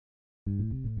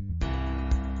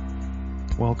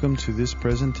Welcome to this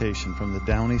presentation from the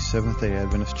Downey Seventh-day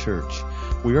Adventist Church.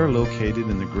 We are located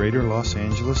in the greater Los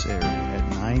Angeles area at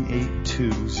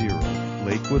 9820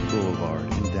 Lakewood Boulevard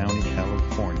in Downey,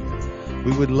 California.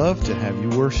 We would love to have you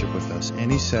worship with us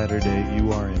any Saturday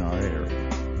you are in our area.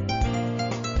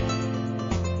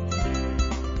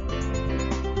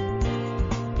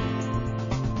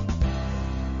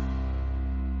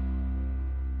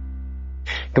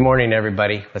 Good morning,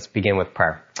 everybody. Let's begin with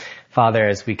prayer. Father,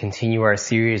 as we continue our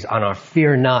series on our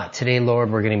Fear Not, today, Lord,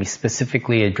 we're going to be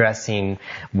specifically addressing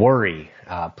worry.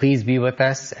 Please be with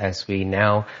us as we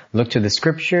now look to the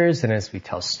scriptures and as we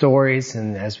tell stories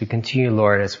and as we continue,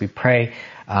 Lord, as we pray.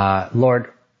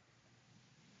 Lord,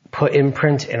 put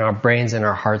imprint in our brains and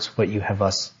our hearts what you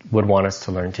would want us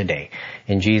to learn today.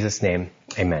 In Jesus' name,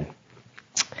 amen.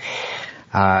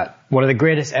 One of the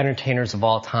greatest entertainers of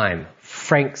all time,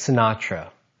 Frank Sinatra,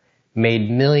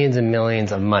 made millions and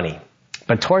millions of money.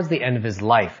 But towards the end of his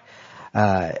life,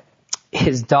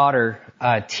 his daughter,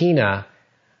 Tina,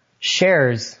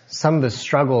 shares some of the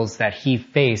struggles that he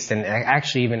faced, and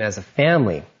actually even as a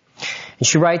family. And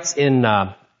she writes in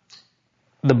the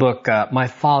book, My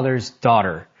Father's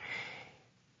Daughter,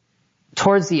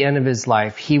 towards the end of his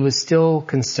life, he was still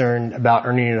concerned about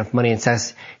earning enough money,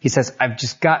 and he says, I've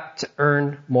just got to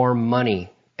earn more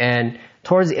money. And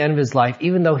towards the end of his life,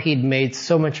 even though he'd made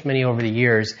so much money over the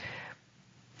years,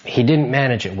 he didn't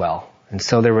manage it well. And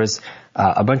so there was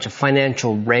a bunch of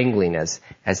financial wrangling, as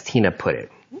Tina put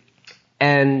it.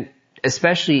 And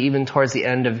especially even towards the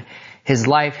end of his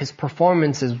life, his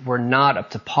performances were not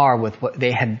up to par with what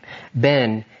they had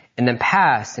been in the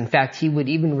past. In fact, he would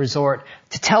even resort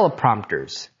to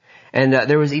teleprompters. And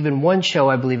there was even one show,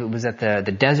 I believe it was at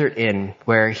the Desert Inn,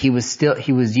 where he was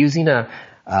using a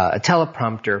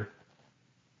teleprompter.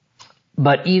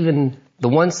 But even the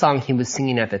one song he was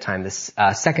singing at the time, this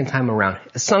second time around,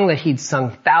 a song that he'd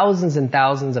sung thousands and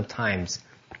thousands of times,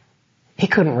 he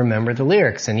couldn't remember the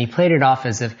lyrics, and he played it off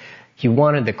as if he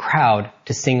wanted the crowd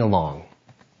to sing along.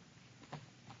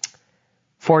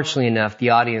 Fortunately enough,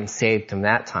 the audience saved him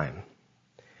that time.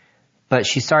 But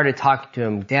she started talking to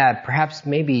him, Dad, perhaps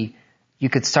maybe you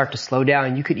could start to slow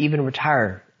down. You could even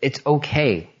retire. It's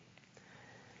okay.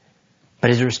 But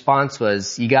his response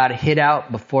was, you got to hit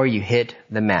out before you hit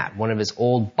the mat, one of his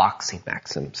old boxing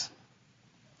maxims.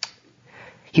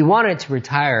 He wanted to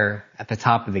retire at the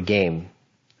top of the game,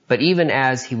 but even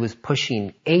as he was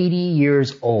pushing 80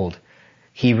 years old,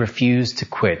 he refused to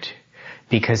quit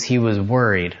because he was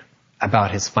worried about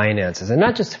his finances, and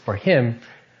not just for him,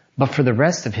 but for the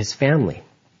rest of his family.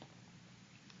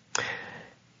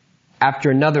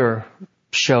 After another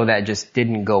show that just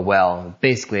didn't go well.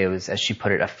 Basically, it was, as she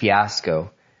put it, a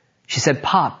fiasco. She said,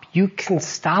 Pop, you can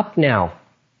stop now.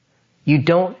 You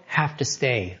don't have to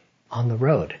stay on the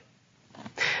road.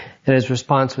 And his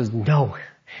response was, no.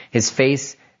 His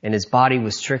face and his body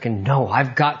was stricken. No,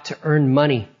 I've got to earn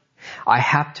money. I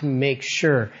have to make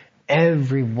sure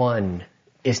everyone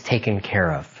is taken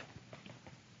care of.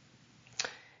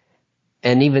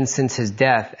 And even since his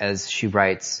death, as she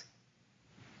writes,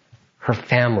 her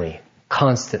family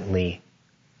constantly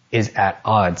is at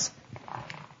odds.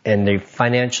 And they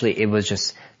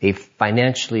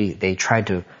tried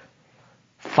to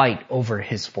fight over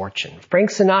his fortune. Frank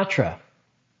Sinatra,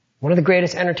 one of the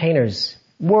greatest entertainers,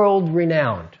 world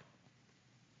renowned.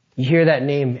 You hear that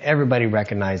name, everybody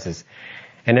recognizes,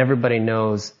 and everybody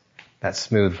knows that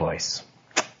smooth voice.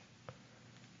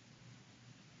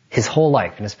 His whole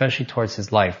life, and especially towards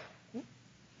his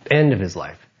end of his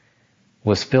life,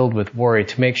 was filled with worry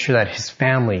to make sure that his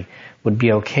family would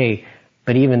be okay.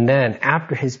 But even then,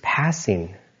 after his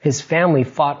passing, his family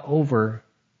fought over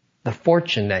the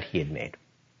fortune that he had made.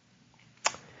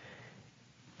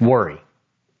 Worry.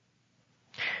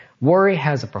 Worry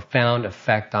has a profound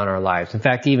effect on our lives. In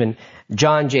fact, even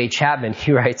John J. Chapman,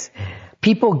 he writes,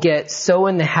 people get so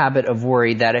in the habit of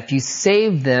worry that if you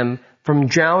save them from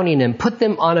drowning and put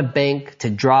them on a bank to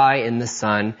dry in the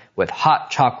sun with hot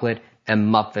chocolate and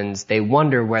muffins, they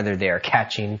wonder whether they are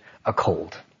catching a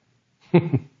cold.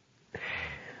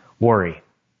 Worry.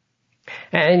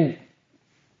 And,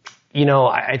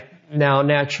 now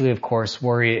naturally, of course,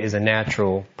 worry is a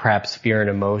natural, perhaps fear and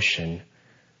emotion.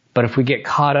 But if we get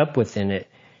caught up within it,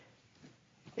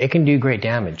 it can do great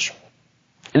damage.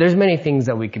 And there's many things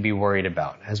that we could be worried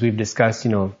about. As we've discussed,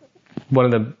 one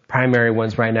of the primary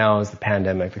ones right now is the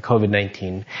pandemic, the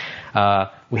COVID-19.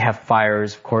 We have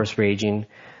fires, of course, raging.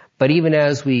 But even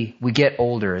as we get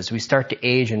older, as we start to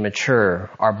age and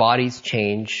mature, our bodies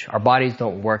change. Our bodies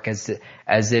don't work as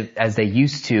they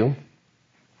used to.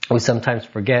 We sometimes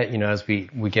forget, as we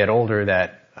get older,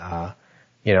 that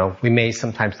We may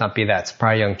sometimes not be that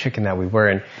spry young chicken that we were,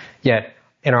 and yet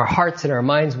in our hearts and our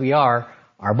minds we are.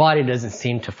 Our body doesn't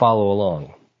seem to follow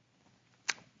along.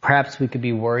 Perhaps we could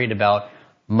be worried about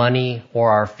money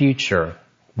or our future.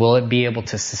 Will it be able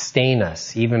to sustain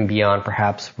us even beyond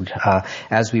perhaps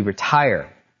as we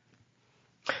retire?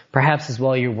 Perhaps as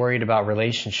well you're worried about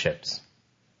relationships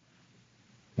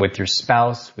with your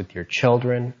spouse, with your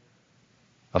children,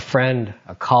 a friend,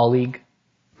 a colleague.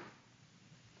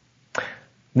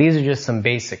 These are just some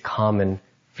basic common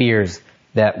fears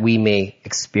that we may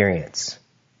experience.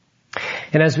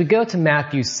 And as we go to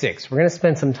Matthew 6, we're going to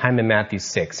spend some time in Matthew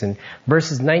 6. And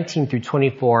verses 19 through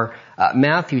 24,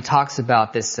 Matthew talks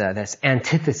about this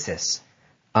antithesis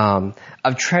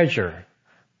of treasure.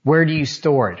 Where do you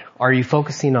store it? Are you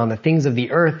focusing on the things of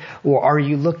the earth, or are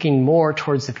you looking more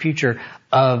towards the future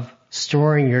of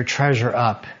storing your treasure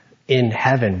up in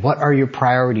heaven? What are your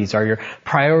priorities? Are your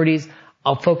priorities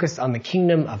focused on the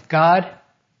kingdom of God,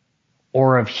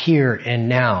 or of here and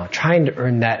now, trying to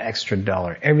earn that extra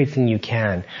dollar, everything you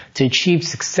can to achieve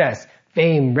success,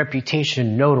 fame,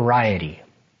 reputation, notoriety?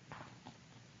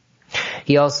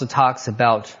 He also talks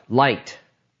about light,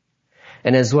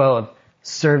 and as well of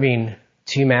serving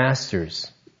two masters.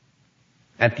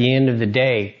 At the end of the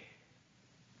day,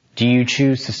 do you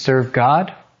choose to serve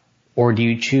God, or do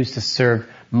you choose to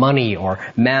serve money or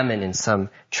mammon in some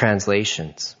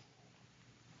translations?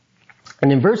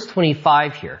 And in verse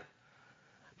 25 here,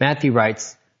 Matthew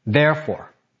writes, "Therefore,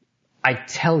 I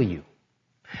tell you,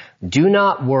 do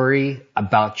not worry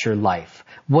about your life,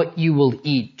 what you will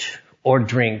eat or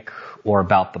drink, or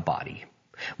about the body,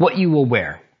 what you will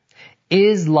wear.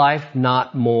 Is life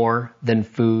not more than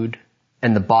food,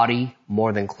 and the body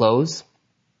more than clothes?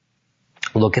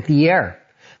 Look at the air.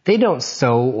 They don't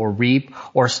sow or reap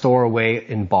or store away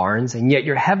in barns, and yet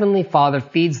your heavenly Father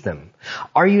feeds them.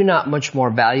 Are you not much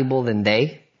more valuable than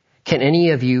they? Can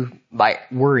any of you, by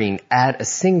worrying, add a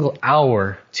single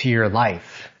hour to your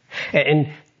life?"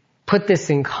 And put this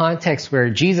in context where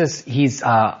Jesus, he's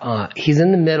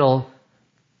in the middle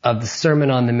of the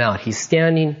Sermon on the Mount. He's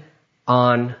standing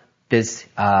on this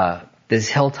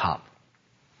hilltop.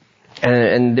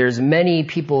 And there's many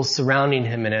people surrounding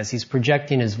him, and as he's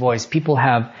projecting his voice, people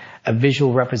have a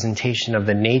visual representation of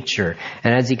the nature.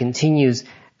 And as he continues,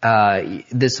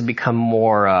 this will become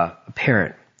more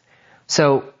apparent.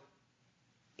 So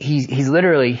he's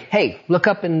literally, hey, look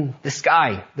up in the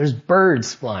sky. There's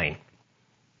birds flying.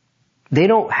 They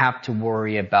don't have to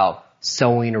worry about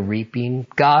sowing or reaping.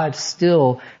 God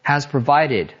still has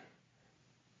provided.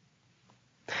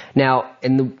 Now,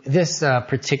 in this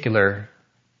particular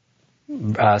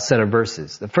set of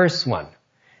verses, the first one,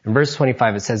 in verse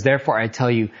 25, it says, "Therefore I tell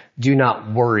you, do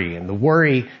not worry." And the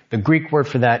worry, the Greek word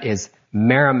for that is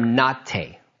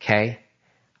merimnate, okay?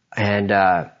 And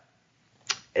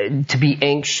to be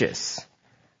anxious,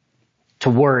 to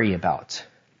worry about.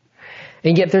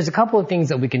 And yet there's a couple of things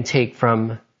that we can take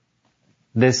from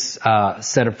this first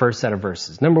set of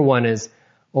verses. Number one is,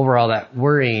 overall, that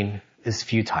worrying is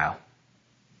futile.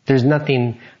 There's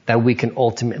nothing that we can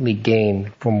ultimately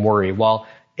gain from worry. While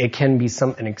it can be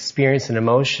an experience, an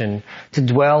emotion, to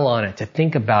dwell on it, to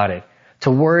think about it,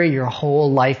 to worry your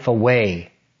whole life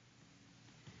away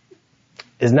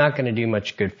is not going to do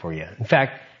much good for you. In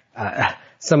fact,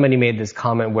 somebody made this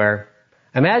comment where,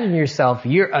 imagine yourself a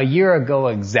year ago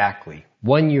exactly,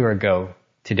 1 year ago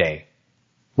today.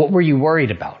 What were you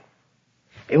worried about?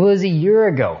 It was a year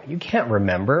ago. You can't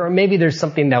remember. Or maybe there's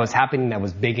something that was happening that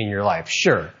was big in your life.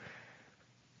 Sure.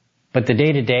 But the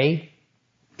day to day,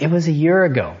 it was a year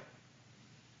ago.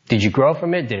 Did you grow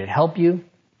from it? Did it help you?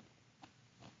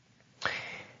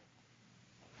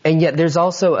 And yet there's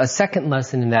also a second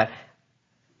lesson in that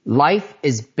life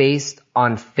is based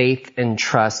on faith and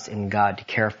trust in God to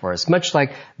care for us. Much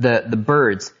like the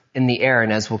birds in the air.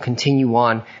 And as we'll continue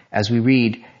on as we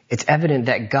read, it's evident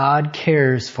that God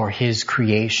cares for His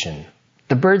creation.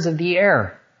 The birds of the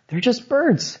air, they're just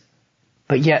birds.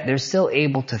 But yet they're still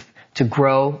able to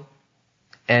grow,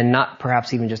 and not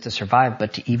perhaps even just to survive,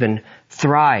 but to even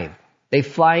thrive. They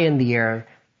fly in the air,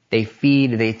 they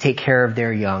feed, they take care of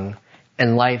their young,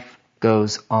 and life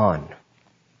goes on.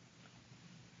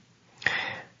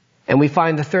 And we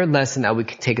find the third lesson that we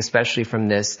can take especially from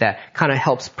this that kind of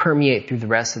helps permeate through the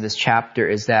rest of this chapter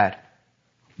is that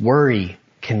worry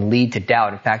can lead to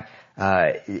doubt. In fact,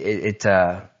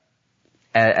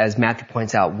 as Matthew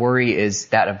points out, worry is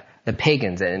that of the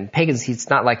pagans. And pagans, it's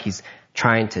not like he's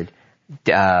trying to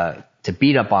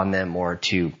beat up on them or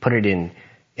to put it in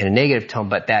a negative tone,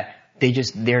 but that they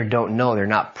don't know, they're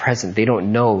not present, they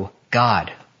don't know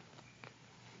God.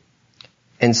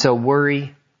 And so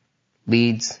worry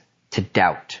leads to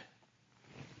doubt.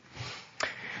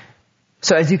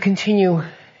 So as you continue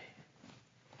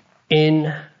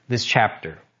in this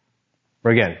chapter,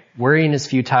 where again, worrying is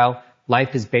futile,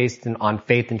 life is based on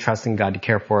faith and trust in God to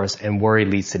care for us, and worry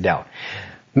leads to doubt.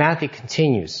 Matthew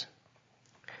continues,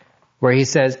 where he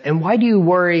says, and why do you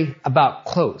worry about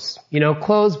clothes?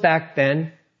 Clothes back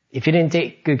then, if you didn't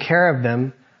take good care of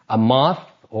them, a moth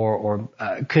or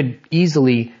could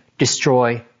easily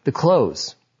destroy the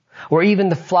clothes. Or even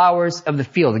the flowers of the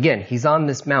field. Again, he's on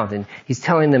this mountain. He's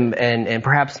telling them, and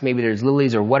perhaps maybe there's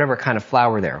lilies or whatever kind of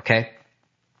flower there, okay?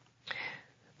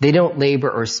 They don't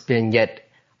labor or spin, yet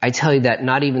I tell you that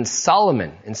not even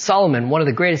Solomon, and Solomon, one of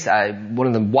the greatest, one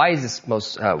of the wisest,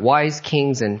 most wise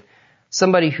kings, and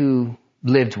somebody who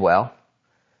lived well,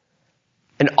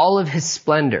 in all of his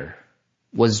splendor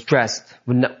was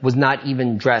not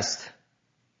even dressed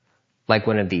like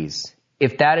one of these.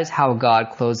 If that is how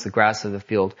God clothes the grass of the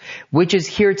field, which is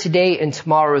here today and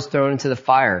tomorrow is thrown into the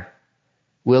fire,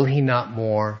 will he not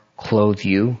more clothe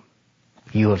you,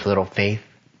 you of little faith?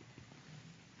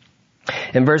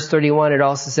 In verse 31, it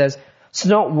also says, so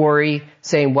don't worry,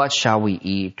 saying, what shall we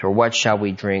eat, or what shall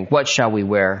we drink, what shall we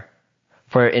wear?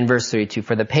 For in verse 32,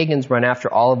 for the pagans run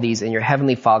after all of these, and your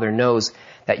heavenly Father knows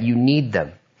that you need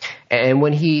them. And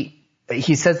when he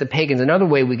says the pagans, another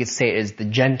way we could say it is the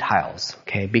Gentiles,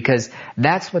 okay? Because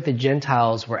that's what the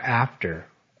Gentiles were after.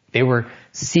 They were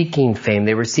seeking fame.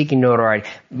 They were seeking notoriety,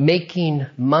 making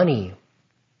money.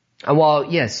 And while,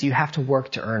 yes, you have to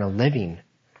work to earn a living,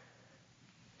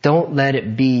 don't let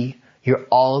it be your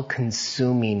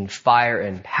all-consuming fire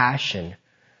and passion.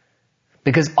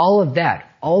 Because all of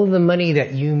that, all of the money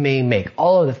that you may make,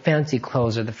 all of the fancy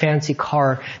clothes or the fancy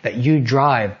car that you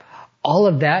drive, all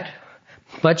of that,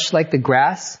 much like the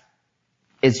grass,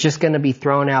 is just going to be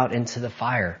thrown out into the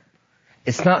fire.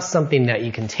 It's not something that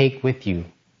you can take with you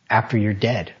after you're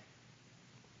dead.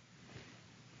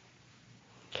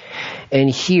 And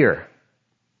here,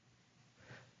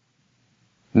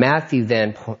 Matthew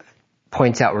then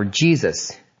points out where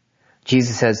Jesus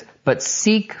says, but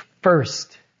seek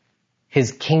first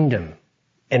his kingdom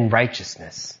and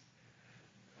righteousness.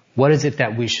 What is it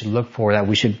that we should look for, that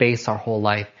we should base our whole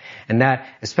life? And that,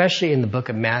 especially in the book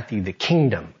of Matthew, the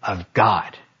kingdom of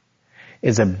God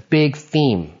is a big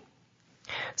theme.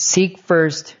 Seek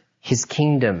first his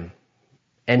kingdom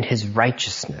and his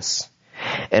righteousness,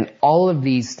 and all of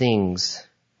these things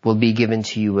will be given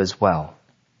to you as well.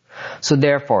 So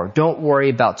therefore, don't worry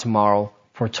about tomorrow,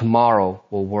 for tomorrow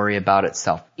will worry about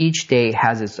itself. Each day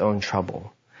has its own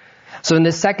trouble. So in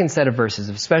this second set of verses,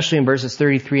 especially in verses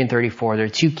 33 and 34, there are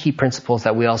two key principles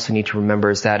that we also need to remember,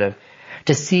 is that of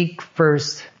to seek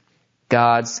first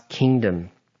God's kingdom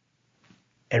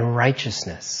and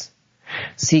righteousness.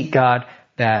 Seek God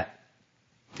to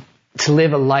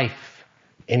live a life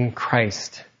in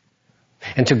Christ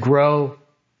and to grow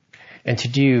and to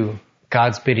do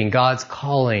God's bidding, God's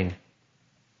calling,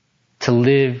 to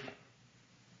live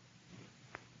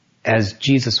as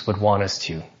Jesus would want us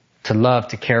to love,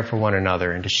 to care for one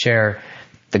another, and to share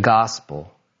the gospel.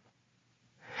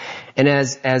 And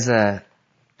as a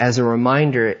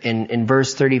reminder, in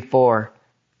verse 34,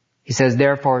 he says,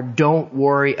 therefore, don't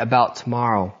worry about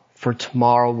tomorrow, for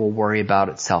tomorrow will worry about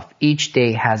itself. Each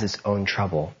day has its own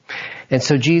trouble. And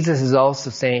so Jesus is also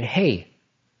saying, hey,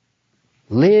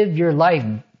 live your life.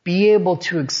 Be able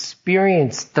to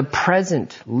experience the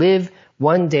present. Live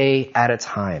one day at a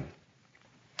time.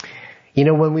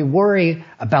 When we worry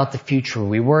about the future,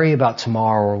 we worry about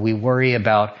tomorrow, or we worry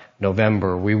about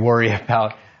November, we worry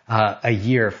about a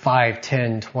year, 5,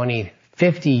 10, 20,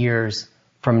 50 years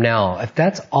from now. If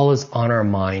that's all is on our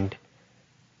mind,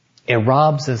 it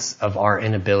robs us of our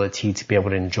inability to be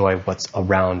able to enjoy what's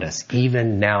around us,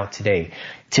 even now today.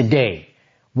 Today,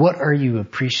 what are you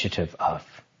appreciative of?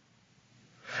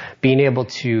 Being able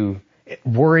to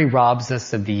worry robs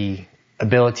us of the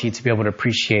ability to be able to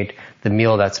appreciate the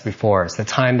meal that's before us, the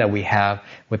time that we have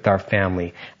with our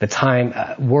family, the time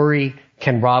worry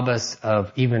can rob us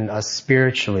of even us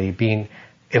spiritually,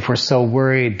 if we're so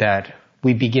worried that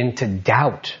we begin to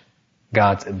doubt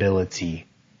God's ability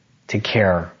to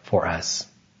care for us.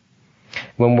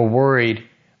 When we're worried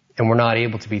and we're not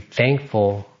able to be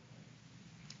thankful,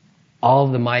 all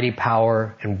of the mighty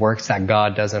power and works that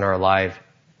God does in our life,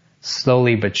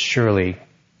 slowly but surely,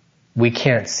 we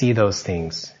can't see those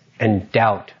things, and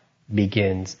doubt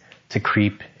begins to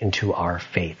creep into our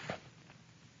faith.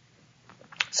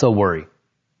 So worry.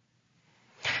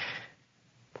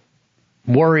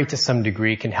 Worry to some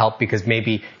degree can help because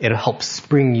maybe it'll help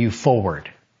spring you forward,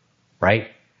 right?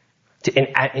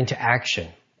 Into action.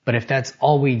 But if that's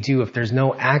all we do, if there's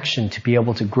no action to be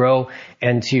able to grow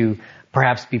and to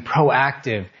perhaps be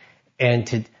proactive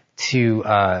and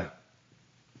to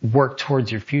work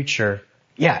towards your future,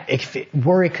 if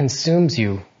worry consumes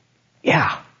you,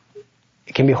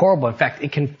 it can be horrible. In fact,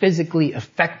 it can physically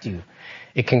affect you.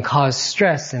 It can cause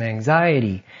stress and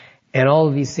anxiety, and all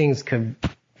of these things could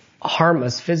harm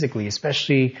us physically,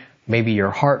 especially maybe your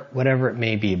heart, whatever it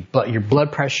may be, but your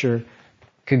blood pressure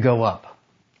could go up.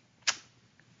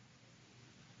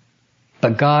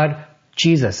 But God,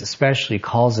 Jesus especially,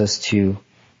 calls us to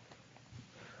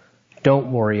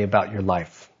don't worry about your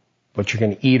life, what you're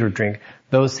going to eat or drink.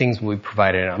 Those things will be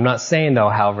provided. I'm not saying, though,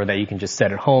 however, that you can just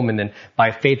sit at home and then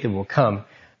by faith it will come,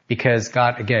 because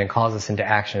God, again, calls us into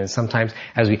action. And sometimes,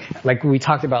 like we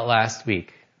talked about last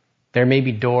week, there may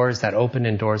be doors that open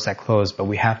and doors that close, but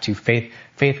we have to, faith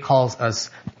calls us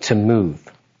to move.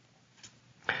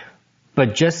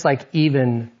 But just like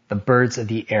even the birds of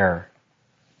the air,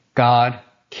 God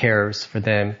cares for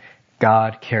them.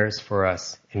 God cares for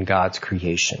us in God's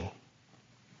creation.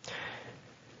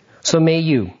 So may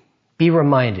you be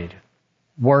reminded,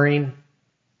 worrying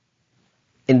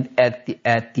at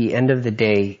the end of the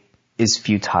day is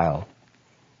futile.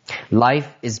 Life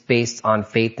is based on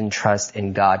faith and trust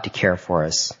in God to care for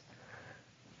us.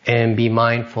 And be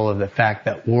mindful of the fact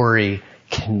that worry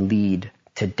can lead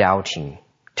to doubting,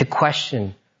 to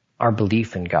question our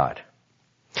belief in God.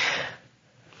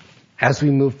 As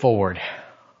we move forward,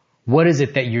 what is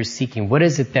it that you're seeking? What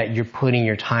is it that you're putting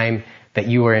your time, that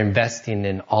you are investing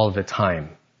in all the time?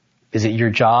 Is it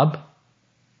your job?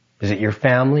 Is it your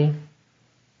family?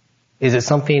 Is it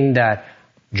something that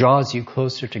draws you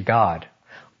closer to God?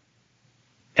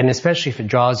 And especially if it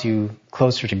draws you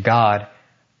closer to God,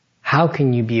 how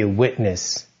can you be a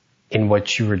witness in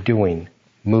what you are doing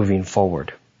moving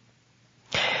forward?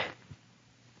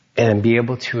 And be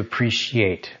able to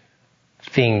appreciate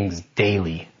things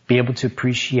daily. Be able to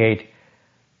appreciate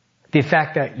the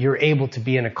fact that you're able to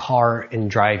be in a car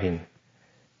and driving.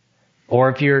 Or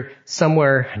if you're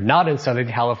somewhere not in Southern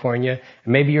California,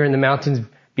 maybe you're in the mountains,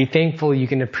 be thankful you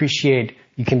can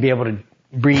be able to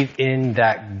breathe in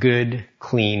that good,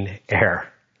 clean air.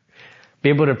 Be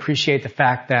able to appreciate the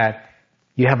fact that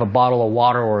you have a bottle of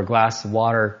water or a glass of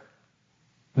water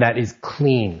that is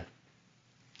clean.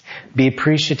 Be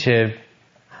appreciative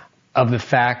of the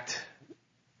fact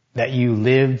that you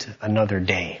lived another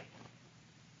day.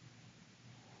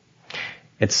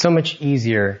 It's so much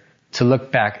easier to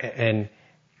look back, and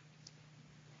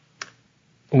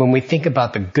when we think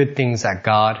about the good things that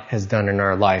God has done in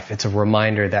our life, it's a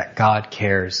reminder that God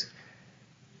cares,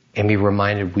 and be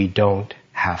reminded we don't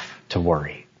have to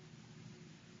worry.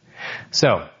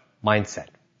 So, mindset.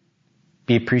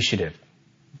 Be appreciative.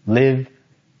 Live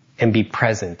and be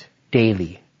present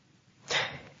daily.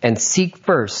 And seek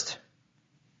first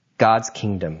God's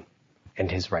kingdom and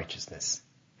His righteousness.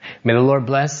 May the Lord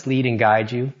bless, lead, and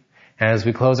guide you. And as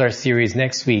we close our series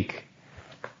next week,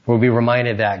 we'll be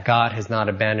reminded that God has not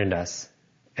abandoned us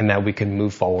and that we can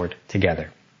move forward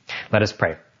together. Let us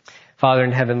pray. Father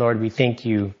in heaven, Lord, we thank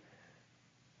you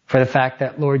for the fact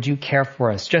that, Lord, you care for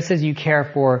us, just as you care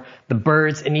for the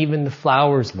birds and even the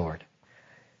flowers, Lord.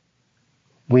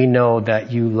 We know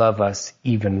that you love us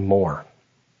even more.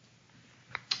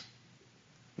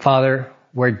 Father,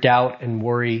 where doubt and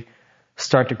worry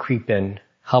start to creep in,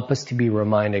 help us to be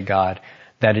reminded, God,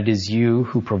 that it is you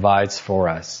who provides for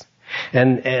us.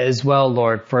 And as well,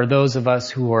 Lord, for those of us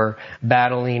who are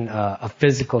battling a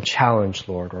physical challenge,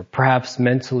 Lord, or perhaps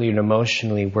mentally and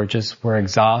emotionally, we're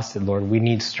exhausted, Lord. We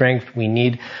need strength. We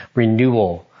need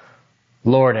renewal.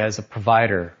 Lord, as a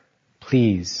provider,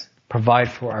 please provide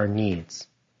for our needs.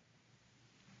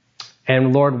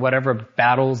 And Lord, whatever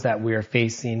battles that we are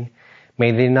facing,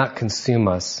 may they not consume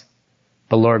us,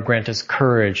 but Lord, grant us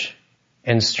courage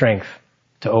and strength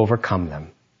to overcome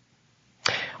them.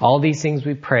 All these things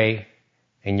we pray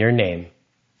in your name.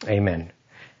 Amen.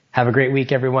 Have a great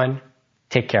week, everyone.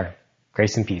 Take care.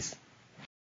 Grace and peace.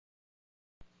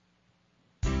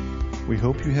 We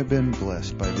hope you have been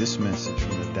blessed by this message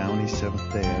from the Downey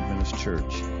Seventh-day Adventist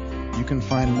Church. You can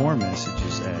find more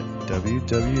messages at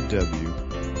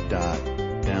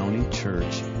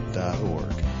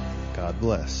www.downeychurch.org. God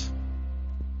bless.